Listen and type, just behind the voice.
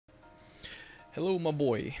Hello, my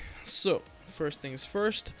boy. So, first things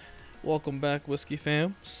first, welcome back, Whiskey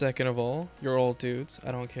fam. Second of all, you're all dudes.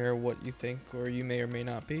 I don't care what you think or you may or may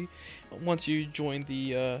not be. Once you join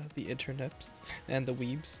the internets and the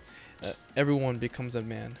weebs, everyone becomes a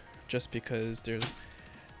man just because there's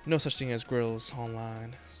no such thing as grills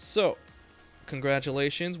online. So,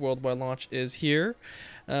 congratulations, worldwide launch is here.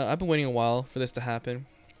 I've been waiting a while for this to happen.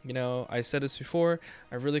 You know, I said this before,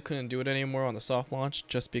 I really couldn't do it anymore on the soft launch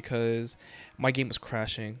just because my game was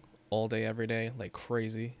crashing all day, every day, like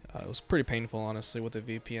crazy. It was pretty painful, honestly, with the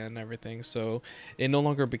VPN and everything, so it no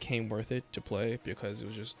longer became worth it to play because it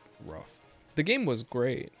was just rough. The game was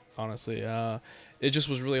great, honestly. It just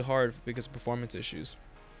was really hard because of performance issues.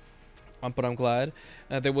 But I'm glad.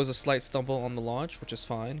 There was a slight stumble on the launch, which is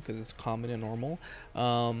fine because it's common and normal.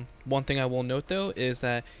 One thing I will note though is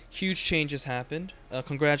that huge changes happened.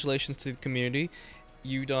 Congratulations to the community.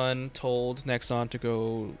 You done told Nexon to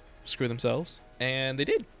go screw themselves, and they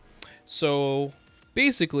did. So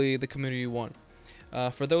basically, the community won.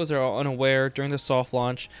 For those that are unaware, during the soft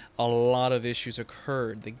launch, a lot of issues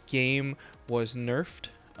occurred. The game was nerfed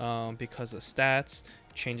because of stats,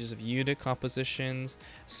 changes of unit compositions,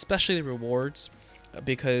 especially the rewards,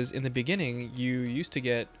 because in the beginning you used to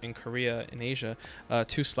get in Korea and Asia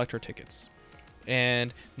 2 selector tickets,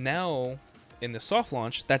 and now in the soft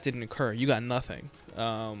launch that didn't occur. You got nothing.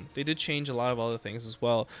 They did change a lot of other things as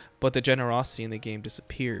well, but the generosity in the game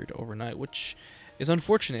disappeared overnight, which is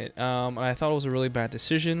unfortunate. And I thought it was a really bad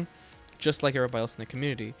decision, just like everybody else in the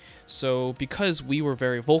community. So because we were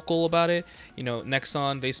very vocal about it, you know,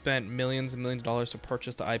 Nexon, they spent millions and millions of dollars to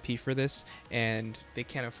purchase the IP for this, and they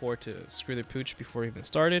can't afford to screw their pooch before it even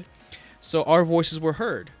started. So our voices were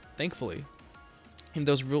heard, thankfully. And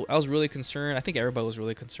I was really concerned. I think everybody was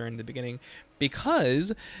really concerned in the beginning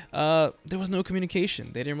because there was no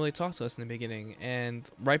communication. They didn't really talk to us in the beginning. And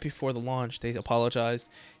right before the launch, they apologized.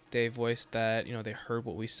 They voiced that, you know, they heard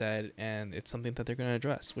what we said and it's something that they're going to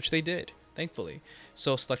address, which they did, thankfully.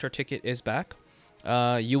 So Selector Ticket is back.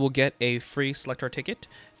 You will get a free Selector Ticket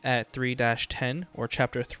at 3-10 or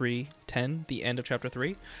Chapter 310, the end of Chapter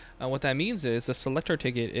 3. What that means is the Selector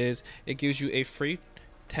Ticket is it gives you a free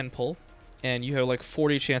 10 pull, and you have like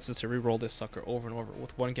 40 chances to reroll this sucker over and over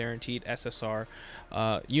with one guaranteed SSR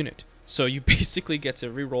unit. So you basically get to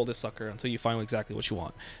reroll this sucker until you find exactly what you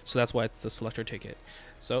want. So that's why it's the Selector Ticket.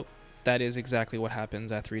 So that is exactly what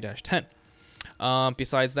happens at 3-10.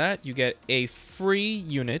 Besides that, you get a free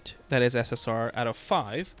unit that is SSR out of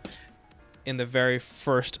 5 in the very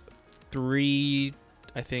first 3,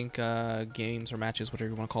 I think, games or matches, whatever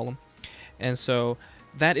you want to call them. And so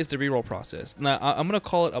that is the reroll process. Now, I'm going to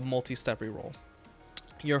call it a multi-step reroll.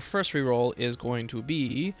 Your first reroll is going to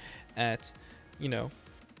be at, you know,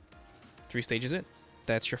 3 stages in.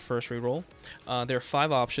 That's your first reroll. There are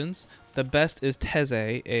 5 options. The best is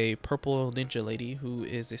Teze, a purple ninja lady who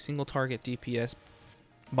is a single target DPS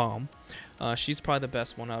bomb. She's probably the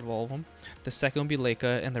best one out of all of them. The second would be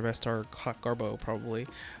Leica, and the rest are Hot Garbo, probably,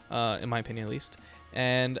 in my opinion at least.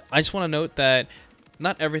 And I just want to note that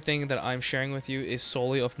not everything that I'm sharing with you is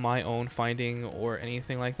solely of my own finding or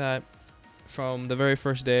anything like that. From the very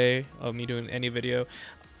first day of me doing any video,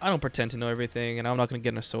 I don't pretend to know everything, and I'm not going to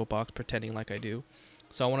get in a soapbox pretending like I do.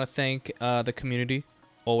 So I want to thank the community,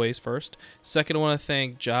 always first. Second, I want to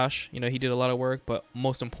thank Josh. You know, he did a lot of work, but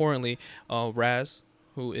most importantly, Raz,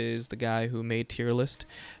 who is the guy who made tier list.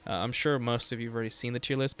 I'm sure most of you have already seen the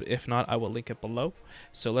tier list, but if not, I will link it below.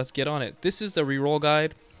 So let's get on it. This is the reroll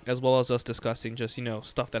guide, as well as us discussing just, you know,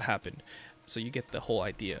 stuff that happened. So you get the whole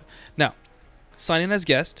idea. Now, sign in as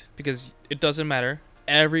guest, because it doesn't matter.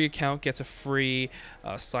 Every account gets a free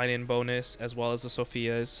sign-in bonus, as well as the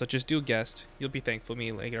Sophia's. So just do guest. You'll be thankful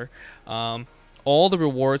me later. All the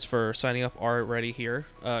rewards for signing up are already here.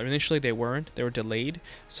 Initially, they weren't. They were delayed.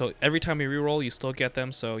 So every time you reroll, you still get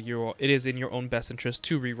them. So it is in your own best interest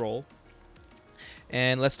to reroll.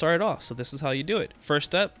 And let's start it off. So this is how you do it. First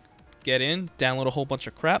step, get in, download a whole bunch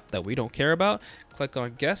of crap that we don't care about. Click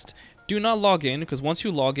on guest. Do not log in, because once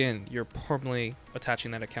you log in, you're permanently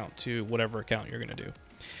attaching that account to whatever account you're going to do.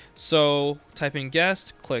 So type in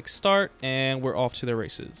guest, click start, and we're off to the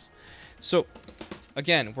races. So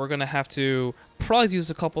again, we're going to have to probably do this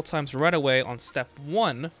a couple times right away on step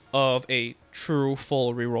 1 of a true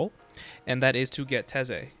full reroll, and that is to get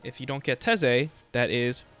Teze. If you don't get Teze, that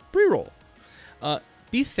is reroll.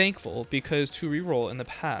 Be thankful, because to reroll in the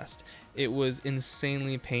past, it was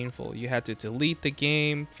insanely painful. You had to delete the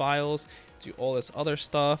game files, do all this other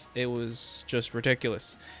stuff. It was just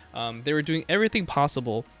ridiculous. They were doing everything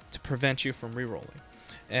possible to prevent you from rerolling.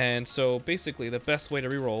 And so basically the best way to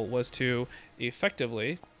reroll was to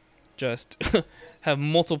effectively just have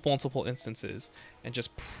multiple instances and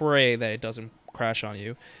just pray that it doesn't crash on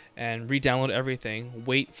you, and re-download everything,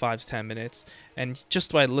 wait 5 to 10 minutes, and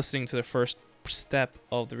just by listening to the first step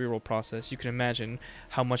of the reroll process, you can imagine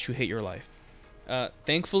how much you hate your life.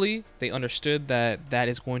 Thankfully, they understood that that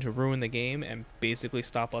is going to ruin the game and basically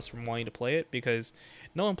stop us from wanting to play it, because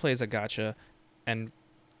no one plays a gacha and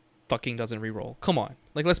fucking doesn't reroll. Come on,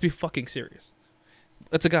 like, let's be fucking serious.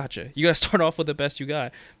 It's a gacha. You gotta start off with the best you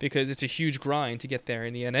got, because it's a huge grind to get there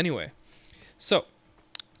in the end anyway. So,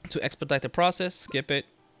 to expedite the process, skip it.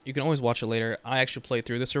 You can always watch it later. I actually played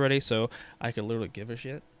through this already, so I could literally give a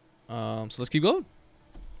shit. So let's keep going.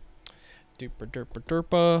 Duper derpa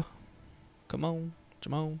derpa. Come on,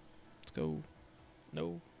 let's go.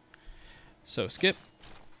 No. So skip,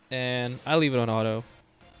 and I leave it on auto.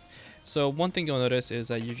 So one thing you'll notice is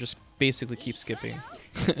that you just basically keep skipping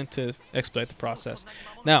to expedite the process.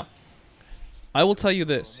 Now, I will tell you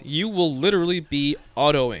this: you will literally be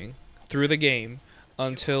autoing through the game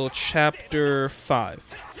until chapter 5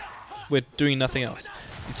 with doing nothing else.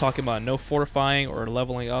 I'm talking about no fortifying or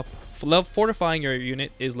leveling up. Fortifying your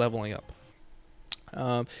unit is leveling up.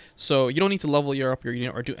 So you don't need to level up your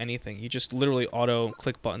unit or do anything. You just literally auto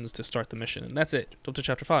click buttons to start the mission, and that's it. Up to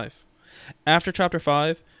chapter 5. After chapter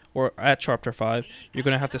 5, or at chapter 5, you're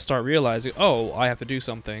going to have to start realizing, oh, I have to do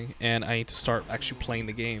something, and I need to start actually playing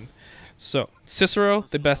the game. So Cicero,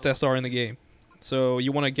 the best SR in the game. So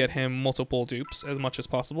you want to get him multiple dupes as much as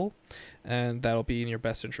possible, and that'll be in your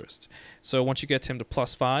best interest. So once you get him to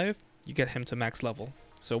 +5, you get him to max level.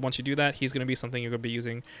 So once you do that, he's going to be something you're going to be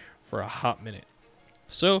using for a hot minute.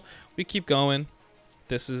 So we keep going.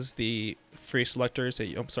 This is the free selectors that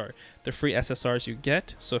the free SSRs you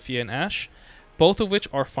get, Sophia and Ash, both of which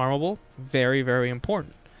are farmable. Very, very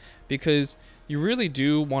important, because you really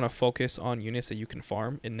do want to focus on units that you can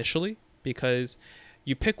farm initially, because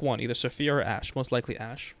you pick one, either Sophia or Ash, most likely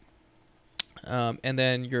Ash, and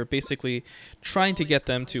then you're basically trying to get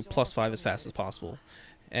them to +5 as fast as possible.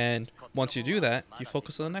 And once you do that, you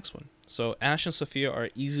focus on the next one. So Ash and Sophia are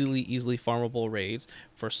easily farmable raids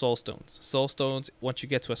for soul stones. Soul stones, once you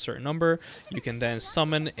get to a certain number, you can then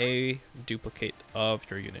summon a duplicate of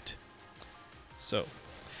your unit. So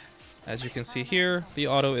as you can see here, the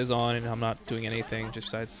auto is on, and I'm not doing anything just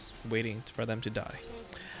besides waiting for them to die.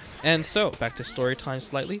 And so back to story time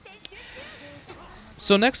slightly.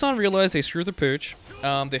 So Nexon realized they screwed the pooch.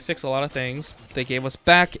 They fixed a lot of things. They gave us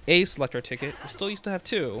back a selector ticket. We still used to have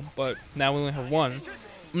 2, but now we only have 1.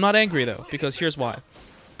 I'm not angry though, because here's why.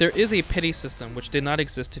 There is a pity system which did not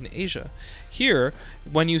exist in Asia. Here,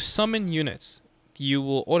 when you summon units, you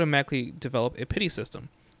will automatically develop a pity system.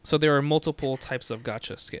 So there are multiple types of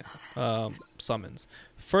gacha summons.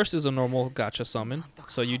 First is a normal gacha summon.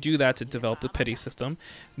 So you do that to develop the pity system.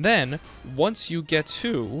 Then, once you get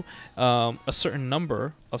to a certain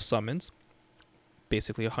number of summons,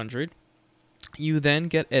 basically 100, you then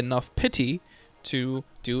get enough pity to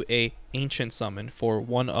do a ancient summon for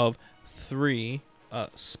one of 3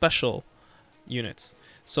 special units.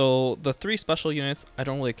 So the 3 special units, I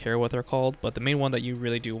don't really care what they're called, but the main one that you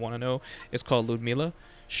really do want to know is called Ludmila.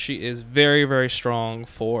 She is very, very strong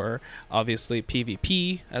for, obviously,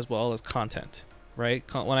 PvP as well as content, right?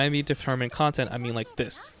 When I mean determine content, I mean like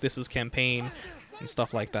this. This is campaign and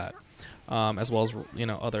stuff like that, as well as, you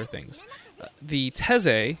know, other things. The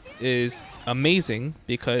Teze is amazing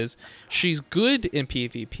because she's good in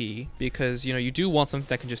PvP, because, you know, you do want something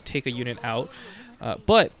that can just take a unit out,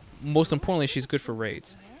 but most importantly, she's good for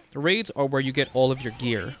raids. Raids are where you get all of your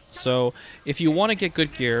gear. So if you want to get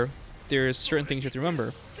good gear, there's certain things you have to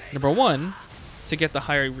remember. Number 1, to get the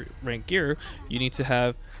higher rank gear, you need to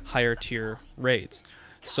have higher tier raids.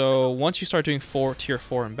 So once you start doing tier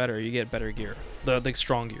 4 and better, you get better gear, the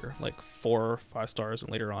strong gear, like 4 or 5 stars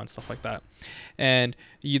and later on, stuff like that. And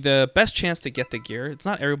the best chance to get the gear, it's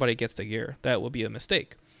not everybody gets the gear. That would be a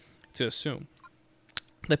mistake to assume.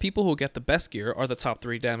 The people who get the best gear are the top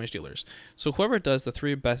 3 damage dealers. So whoever does the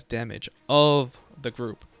 3 best damage of the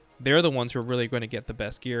group, they're the ones who are really going to get the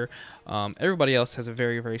best gear. Everybody else has a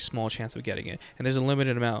very, very small chance of getting it. And there's a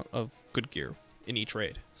limited amount of good gear in each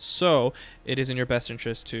raid. So it is in your best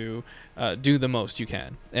interest to do the most you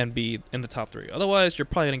can and be in the top 3. Otherwise, you're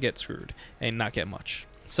probably going to get screwed and not get much.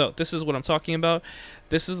 So this is what I'm talking about.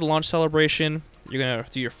 This is the launch celebration. You're going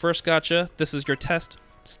to do your first gacha. This is your test.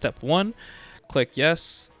 Step 1. Click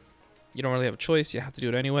yes. You don't really have a choice. You have to do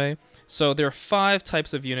it anyway. So there are 5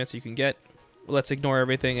 types of units you can get. Let's ignore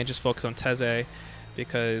everything and just focus on Teze,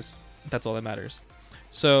 because that's all that matters.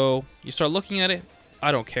 So you start looking at it.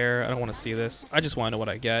 I don't care. I don't want to see this. I just want to know what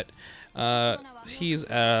I get. He's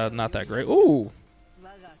not that great. Ooh,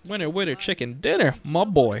 winner, chicken dinner, my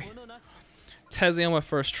boy. Teze on my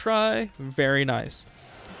first try. Very nice.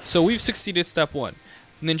 So we've succeeded step 1.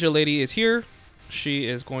 Ninja Lady is here. She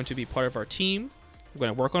is going to be part of our team. We're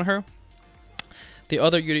going to work on her. The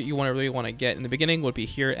other unit you really want to get in the beginning would be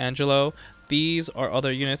here, Angelo. These are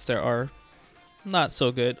other units that are not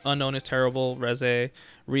so good. Unknown is terrible.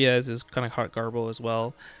 Reyes is kind of hard garble as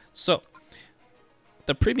well. So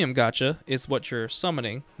the premium gacha is what you're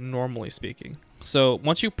summoning, normally speaking. So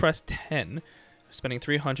once you press 10, spending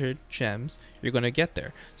 300 gems, you're going to get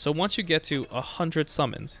there. So once you get to 100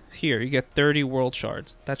 summons, here you get 30 world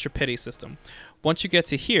shards. That's your pity system. Once you get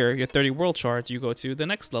to here, your 30 world shards, you go to the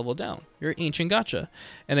next level down, your ancient gacha.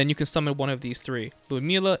 And then you can summon one of these 3.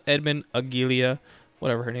 Ludmila, Edmund, Agilia,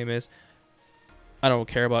 whatever her name is. I don't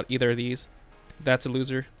care about either of these. That's a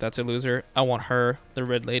loser. That's a loser. I want her, the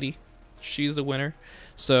red lady. She's the winner.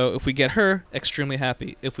 So if we get her, extremely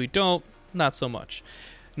happy. If we don't, not so much.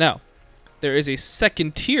 Now, there is a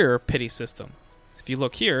second tier pity system. If you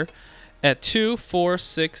look here, at 2, 4,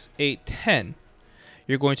 6, 8, 10,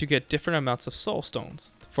 you're going to get different amounts of soul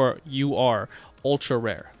stones for UR, ultra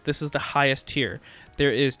rare. This is the highest tier.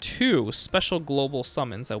 There is 2 special global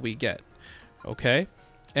summons that we get, okay?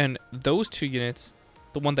 And those 2 units,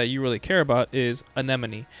 the one that you really care about is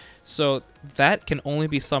Anemone. So that can only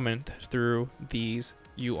be summoned through these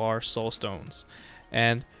UR soul stones.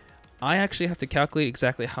 And I actually have to calculate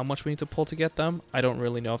exactly how much we need to pull to get them. I don't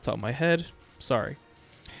really know off the top of my head. Sorry.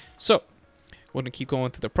 So we're going to keep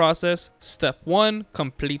going through the process. Step 1,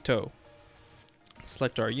 completo.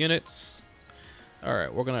 Select our units. All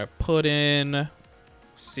right, we're going to put in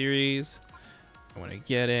series. I'm going to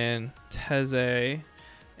get in Teze.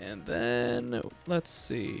 And then, let's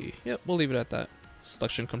see. Yep, we'll leave it at that.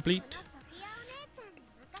 Selection complete.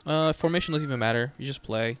 Formation doesn't even matter. You just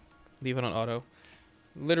play. Leave it on auto.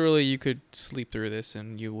 Literally, you could sleep through this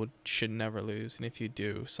and you should never lose. And if you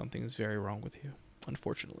do, something's very wrong with you,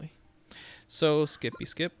 unfortunately. So, skippy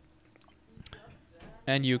skip.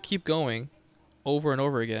 And you keep going over and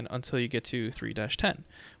over again until you get to 3-10.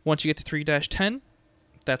 Once you get to 3-10,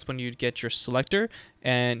 that's when you get your selector.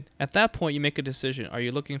 And at that point, you make a decision. Are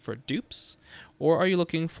you looking for dupes? Or are you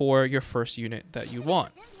looking for your first unit that you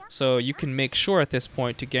want? So you can make sure at this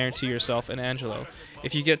point to guarantee yourself an Angelo.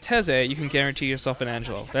 If you get Teze, you can guarantee yourself an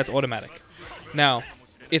Angelo. That's automatic. Now,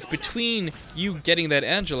 it's between you getting that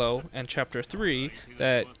Angelo and Chapter 3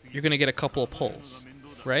 that you're going to get a couple of pulls,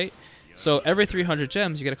 right? So every 300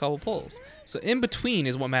 gems, you get a couple of pulls. So in between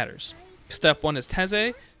is what matters. Step 1 is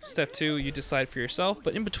Teze. Step 2, you decide for yourself.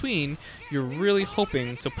 But in between, you're really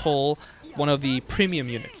hoping to pull one of the premium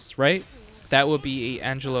units, right? That would be a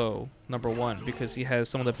Angelo #1 because he has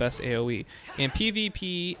some of the best AoE. In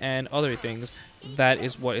PvP and other things, that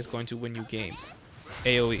is what is going to win you games.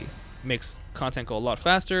 AoE makes content go a lot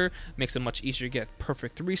faster, makes it much easier to get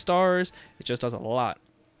perfect 3 stars. It just does a lot.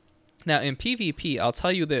 Now in PvP, I'll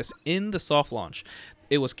tell you this, in the soft launch,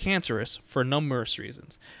 it was cancerous for numerous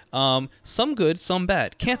reasons. Some good, some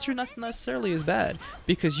bad. Cancer not necessarily is bad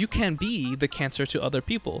because you can be the cancer to other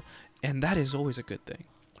people, and that is always a good thing,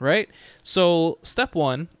 right? So step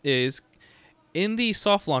 1 is in the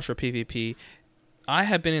soft launch for PvP, I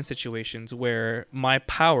have been in situations where my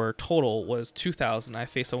power total was 2,000. I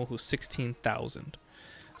faced someone who's 16,000.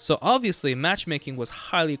 So obviously matchmaking was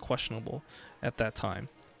highly questionable at that time.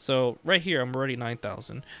 So right here, I'm already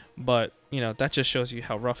 9,000, but you know, that just shows you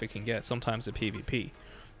how rough it can get sometimes in PvP,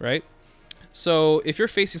 right? So if you're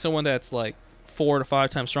facing someone that's like 4 to 5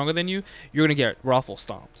 times stronger than you, you're gonna get raffle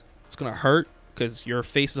stomped. It's gonna hurt because your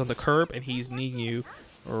face is on the curb and he's kneeing you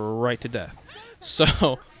right to death.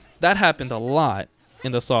 So that happened a lot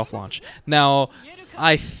in the soft launch. Now,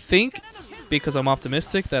 I think because I'm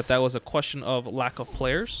optimistic that that was a question of lack of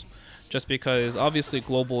players. Just because obviously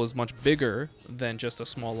global is much bigger than just a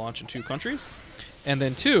small launch in 2 countries. And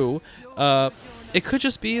then 2, it could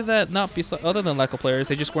just be that other than lack of players,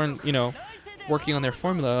 they just weren't, you know, working on their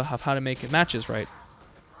formula of how to make matches right.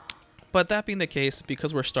 But that being the case,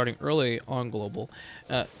 because we're starting early on global,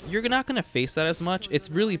 you're not going to face that as much. It's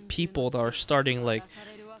really people that are starting like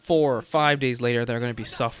 4 or 5 days later that are going to be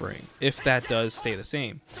suffering if that does stay the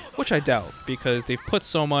same, which I doubt because they've put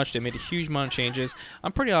so much, they made a huge amount of changes.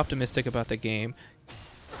 I'm pretty optimistic about the game.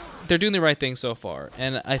 They're doing the right thing so far,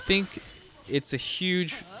 and I think it's a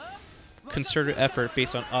huge concerted effort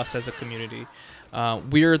based on us as a community.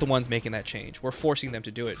 We're the ones making that change. We're forcing them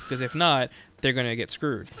to do it because if not, they're going to get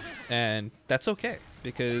screwed, and that's okay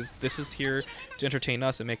because this is here to entertain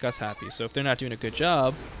us and make us happy. So if they're not doing a good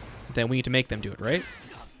job, then we need to make them do it, right?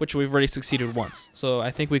 Which we've already succeeded once. So I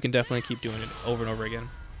think we can definitely keep doing it over and over again.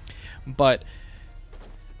 But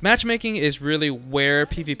matchmaking is really where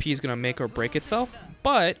PvP is going to make or break itself.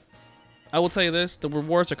 But I will tell you this: the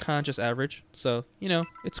rewards are kind of just average, so you know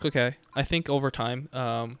it's okay. I think over time,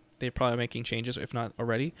 they're probably making changes, if not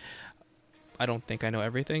already. I don't think I know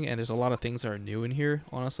everything, and there's a lot of things that are new in here,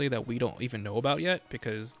 honestly, that we don't even know about yet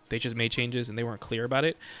because they just made changes and they weren't clear about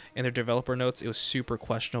it. In their developer notes, it was super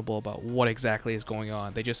questionable about what exactly is going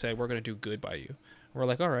on. They just said, we're going to do good by you. We're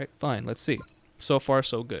like, all right, fine, let's see. So far,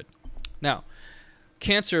 so good. Now,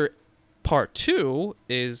 Cancer Part 2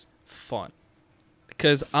 is fun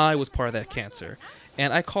because I was part of that Cancer,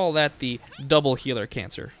 and I call that the double healer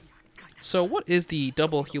Cancer. So what is the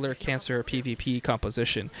double healer Cancer PvP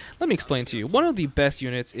composition? Let me explain to you. One of the best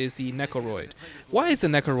units is the Necoroid. Why is the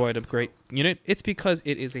Necoroid a great unit? It's because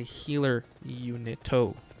it is a healer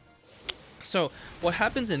unito. So what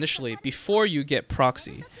happens initially before you get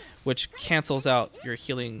Proxy, which cancels out your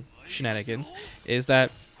healing shenanigans, is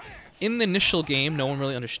that in the initial game, no one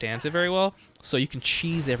really understands it very well, so you can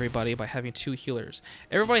cheese everybody by having 2 healers.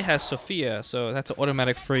 Everybody has Sophia, so that's an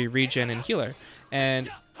automatic free regen and healer.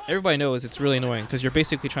 And everybody knows it's really annoying because you're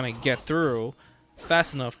basically trying to get through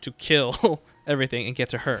fast enough to kill everything and get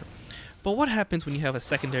to her. But what happens when you have a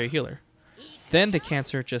secondary healer? Then the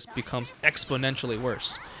Cancer just becomes exponentially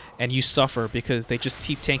worse, and you suffer because they just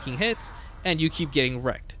keep tanking hits and you keep getting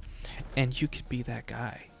wrecked. And you can be that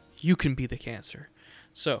guy. You can be the Cancer.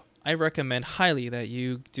 So I recommend highly that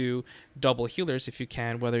you do double healers if you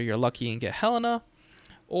can, whether you're lucky and get Helena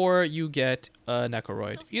or you get a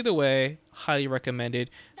Necoroid. Either way, highly recommended.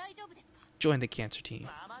 Join the Cancer team.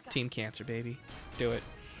 Team Cancer, baby. Do it.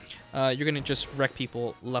 You're going to just wreck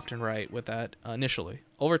people left and right with that initially.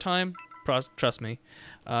 Over time, trust me,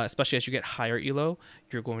 especially as you get higher elo,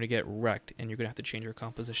 you're going to get wrecked, and you're going to have to change your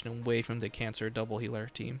composition away from the Cancer double healer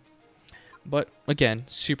team. But again,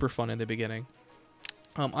 super fun in the beginning.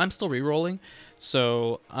 I'm still re-rolling,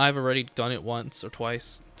 so I've already done it once or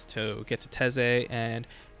twice to get to Teze, and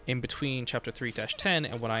in between chapter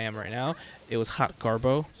 3-10 and what I am right now, it was hot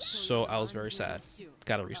garbo, so I was very sad.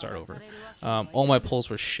 Gotta restart over. All my pulls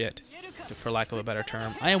were shit, for lack of a better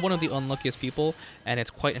term. I am one of the unluckiest people, and it's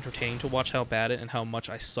quite entertaining to watch how bad it and how much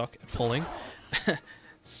I suck at pulling.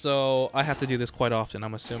 So I have to do this quite often,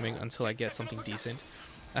 I'm assuming, until I get something decent.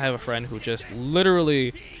 I have a friend who just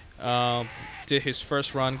literally did his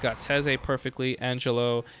first run, got Teze perfectly,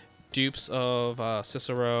 Angelo, dupes of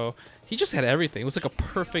Cicero. He just had everything. It was like a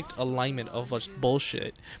perfect alignment of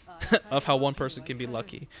bullshit of how one person can be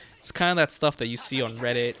lucky. It's kind of that stuff that you see on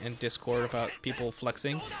Reddit and Discord about people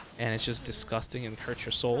flexing, and it's just disgusting and hurts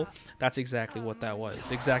your soul. That's exactly what that was.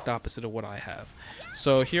 The exact opposite of what I have.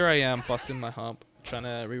 So here I am, busting my hump, trying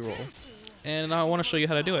to reroll, and I want to show you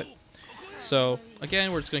how to do it. So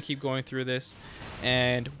again, we're just going to keep going through this,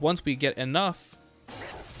 and once we get enough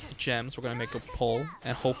gems, we're going to make a pull,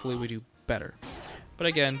 and hopefully we do better. But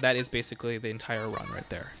again, that is basically the entire run right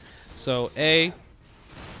there. So A,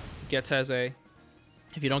 get Teze.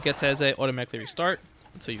 If you don't get Teze, automatically restart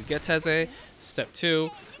until you get Teze. Step 2,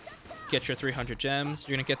 get your 300 gems.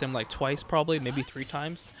 You're going to get them like twice probably, maybe 3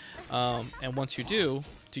 times. And once you do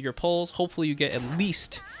your pulls. Hopefully you get at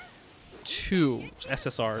least 2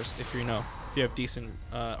 SSRs if you have decent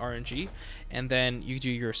RNG. And then you do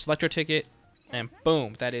your selector ticket, and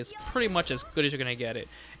boom, that is pretty much as good as you're going to get it.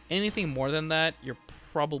 Anything more than that, you're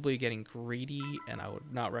probably getting greedy, and I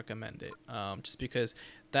would not recommend it, just because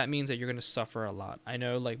that means that you're going to suffer a lot. I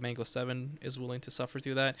know like Mango 7 is willing to suffer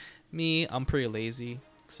through that. Me, I'm pretty lazy,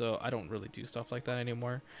 so I don't really do stuff like that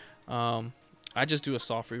anymore. I just do a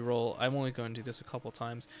soft reroll. I'm only going to do this a couple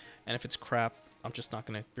times, and if it's crap, I'm just not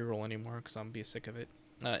going to reroll anymore because I'm going to be sick of it.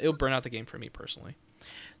 It'll burn out the game for me personally.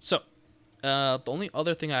 So the only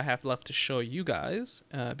other thing I have left to show you guys,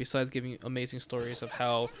 besides giving amazing stories of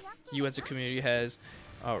how you as a community has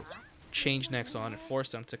changed Nexon and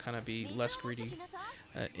forced them to kind of be less greedy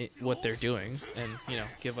what they're doing, and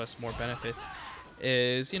give us more benefits,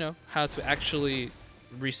 is how to actually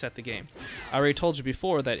reset the game. I already told you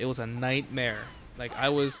before that it was a nightmare. Like, I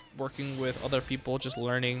was working with other people, just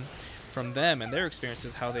learning from them and their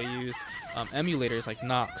experiences, how they used emulators like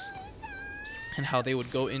Nox, and how they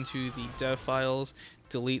would go into the dev files,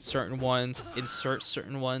 delete certain ones, insert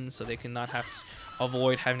certain ones, so they can not have to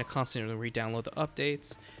avoid having to constantly re-download the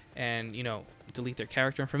updates, and delete their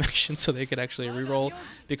character information so they could actually reroll,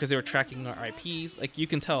 because they were tracking our IPs. Like, you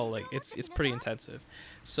can tell, like, it's pretty intensive.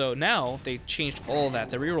 So now they changed all of that.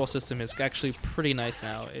 The reroll system is actually pretty nice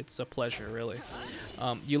now. It's a pleasure, really.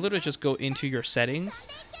 You literally just go into your settings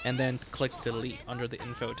and then click delete under the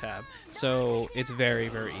info tab. So it's very,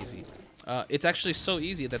 very easy. It's actually so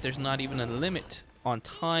easy that there's not even a limit on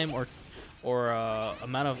time or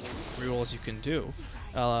amount of rerolls you can do.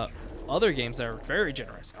 Other games that are very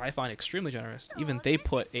generous, I find extremely generous, even they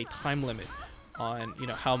put a time limit on, you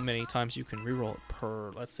know, how many times you can reroll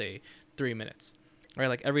per, let's say, 3 minutes, right?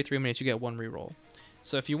 Like every 3 minutes you get one reroll.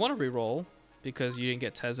 So if you want to reroll because you didn't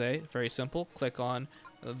get Teze, very simple, click on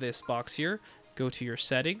this box here, go to your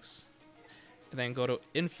settings, and then go to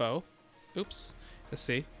info. Oops, let's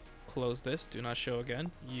see, close this, do not show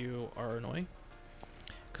again, you are annoying.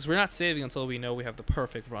 Because we're not saving until we know we have the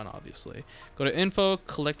perfect run, obviously. Go to info,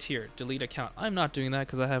 click here, delete account. I'm not doing that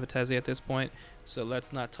because I have a Teze at this point, so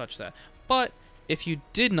let's not touch that. But if you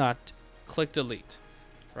did not, click delete,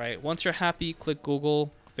 right? Once you're happy, click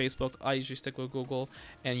Google, Facebook. I usually stick with Google,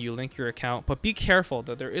 and you link your account. But be careful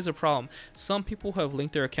that there is a problem. Some people who have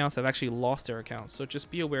linked their accounts have actually lost their accounts, so just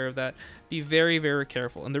be aware of that. Be very, very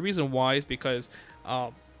careful. And the reason why is because,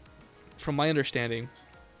 from my understanding,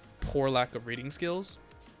 poor lack of reading skills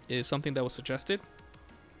is something that was suggested.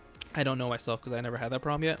 I don't know myself because I never had that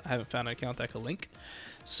problem yet. I haven't found an account that I could link.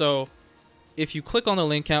 So if you click on the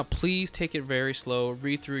link out, please take it very slow,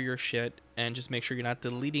 read through your shit, and just make sure you're not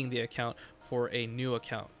deleting the account for a new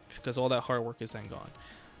account, because all that hard work is then gone.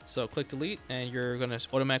 So click delete, and you're going to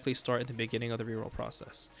automatically start at the beginning of the reroll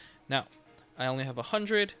process. Now, I only have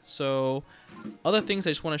 100, so other things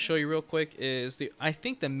I just want to show you real quick is I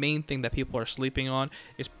think the main thing that people are sleeping on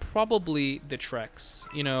is probably the Treks.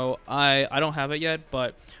 You know, I don't have it yet,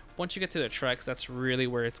 but once you get to the Treks, that's really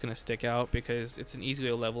where it's going to stick out, because it's an easy way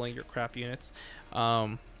of leveling your crap units,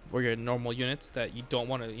 or your normal units that you don't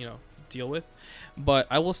want to, you know, deal with. But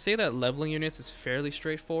I will say that leveling units is fairly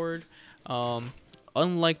straightforward.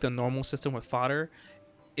 Unlike the normal system with fodder,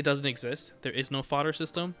 it doesn't exist. There is no fodder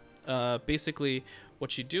system. Basically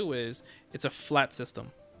what you do is it's a flat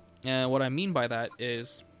system, and what I mean by that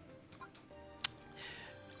is,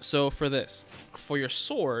 so for your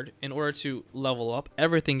sword, in order to level up,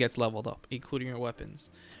 everything gets leveled up, including your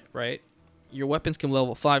weapons, right? Your weapons can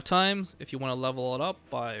level 5 times. If you want to level it up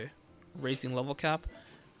by raising level cap,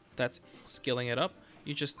 that's skilling it up.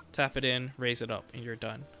 You just tap it in, raise it up, and you're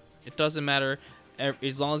done. It doesn't matter,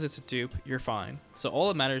 as long as it's a dupe, you're fine. So all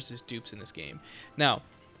that matters is dupes in this game. Now,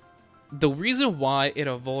 the reason why it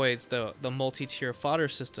avoids the multi-tier fodder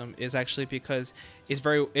system is actually because it's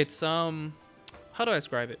how do I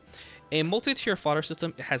describe it? A multi-tier fodder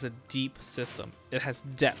system, it has a deep system. It has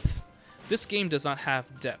depth. This game does not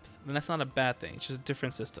have depth, and that's not a bad thing. It's just a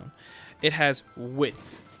different system. It has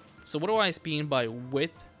width. So what do I mean by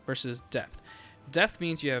width versus depth? Depth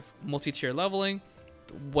means you have multi-tier leveling.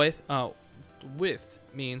 Width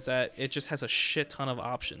means that it just has a shit ton of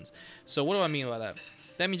options. So what do I mean by that?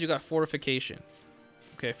 That means you got fortification.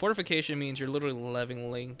 Okay, fortification means you're literally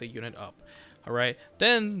leveling the unit up. All right.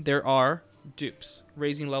 Then there are dupes,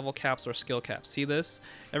 raising level caps or skill caps. See this?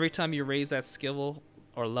 Every time you raise that skill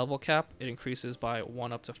or level cap, it increases by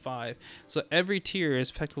 1 up to 5. So every tier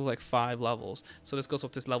is effectively like 5 levels. So this goes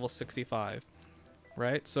up to level 65,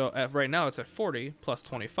 right? So right now it's at 40 plus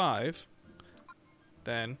 25.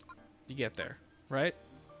 Then you get there, right?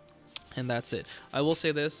 And that's it. I will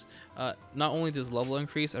say this, not only does level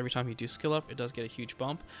increase every time you do skill up, it does get a huge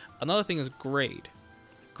bump. Another thing is grade.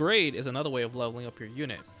 Grade is another way of leveling up your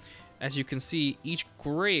unit. As you can see, each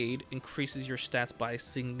grade increases your stats by a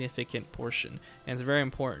significant portion, and it's very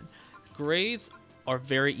important. Grades are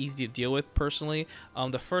very easy to deal with personally.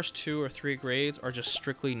 The first 2 or 3 grades are just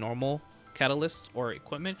strictly normal catalysts or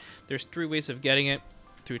equipment. There's 3 ways of getting it: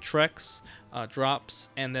 through treks, drops,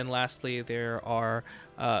 and then lastly there are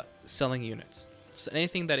selling units. So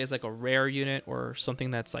anything that is like a rare unit or something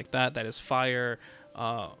that's like that is fire,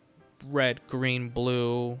 red, green,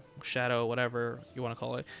 blue, shadow, whatever you want to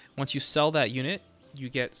call it. Once you sell that unit, you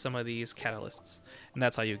get some of these catalysts, and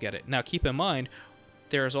that's how you get it. Now keep in mind,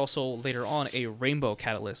 there is also later on a rainbow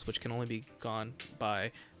catalyst, which can only be gone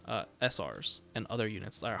by SRs and other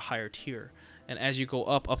units that are higher tier. And as you go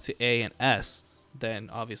up to A and S, then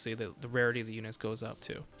obviously the rarity of the units goes up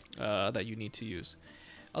too, that you need to use.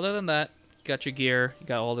 Other than that, you got your gear, you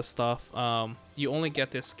got all this stuff. You only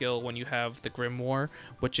get this skill when you have the Grimoire,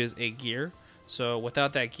 which is a gear. So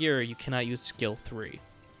without that gear, you cannot use skill 3.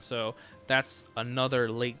 So that's another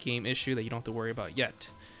late game issue that you don't have to worry about yet.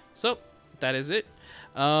 So that is it.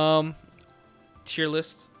 Tier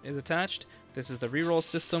list is attached. This is the reroll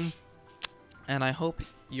system, and I hope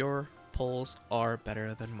your pulls are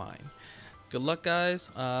better than mine. Good luck, guys.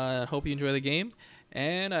 I hope you enjoy the game,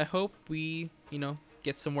 and I hope we,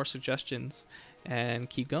 get some more suggestions and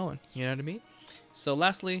keep going. You know what I mean? So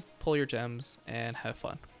lastly, pull your gems and have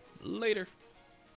fun. Later.